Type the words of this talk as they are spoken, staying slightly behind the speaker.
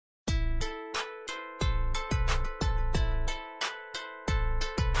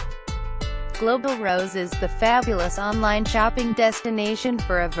Global Rose is the fabulous online shopping destination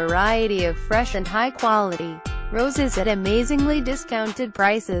for a variety of fresh and high-quality roses at amazingly discounted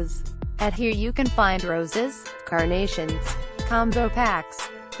prices. At here you can find roses, carnations, combo packs,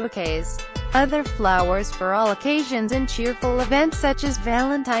 bouquets, other flowers for all occasions and cheerful events such as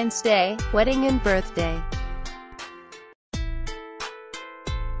Valentine's Day, wedding and birthday.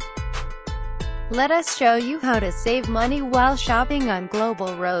 Let us show you how to save money while shopping on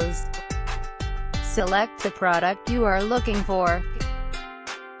Global Rose. Select the product you are looking for.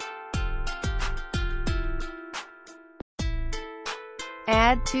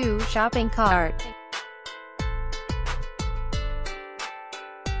 Add to shopping cart.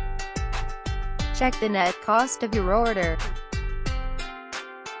 Check the net cost of your order.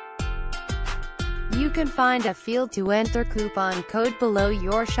 You can find a field to enter coupon code below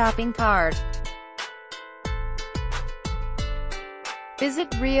your shopping cart.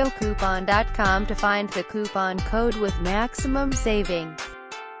 Visit RioCoupon.com to find the coupon code with maximum savings.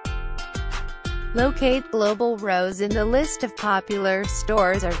 Locate Global Rose in the list of popular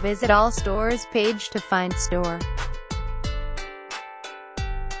stores or visit All Stores page to find store.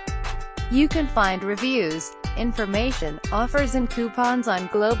 You can find reviews, information, offers and coupons on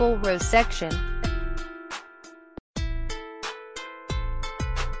Global Rose section.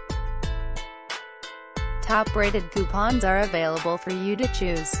 Top-rated coupons are available for you to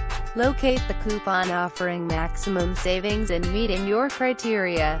choose. Locate the coupon offering maximum savings and meeting your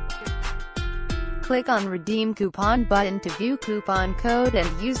criteria. Click on Redeem Coupon button to view coupon code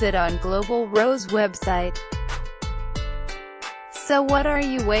and use it on Global Rose website. So what are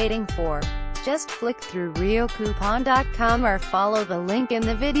you waiting for? Just click through RioCoupon.com or follow the link in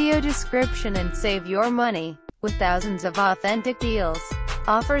the video description and save your money, with thousands of authentic deals,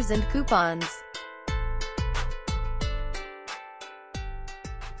 offers and coupons.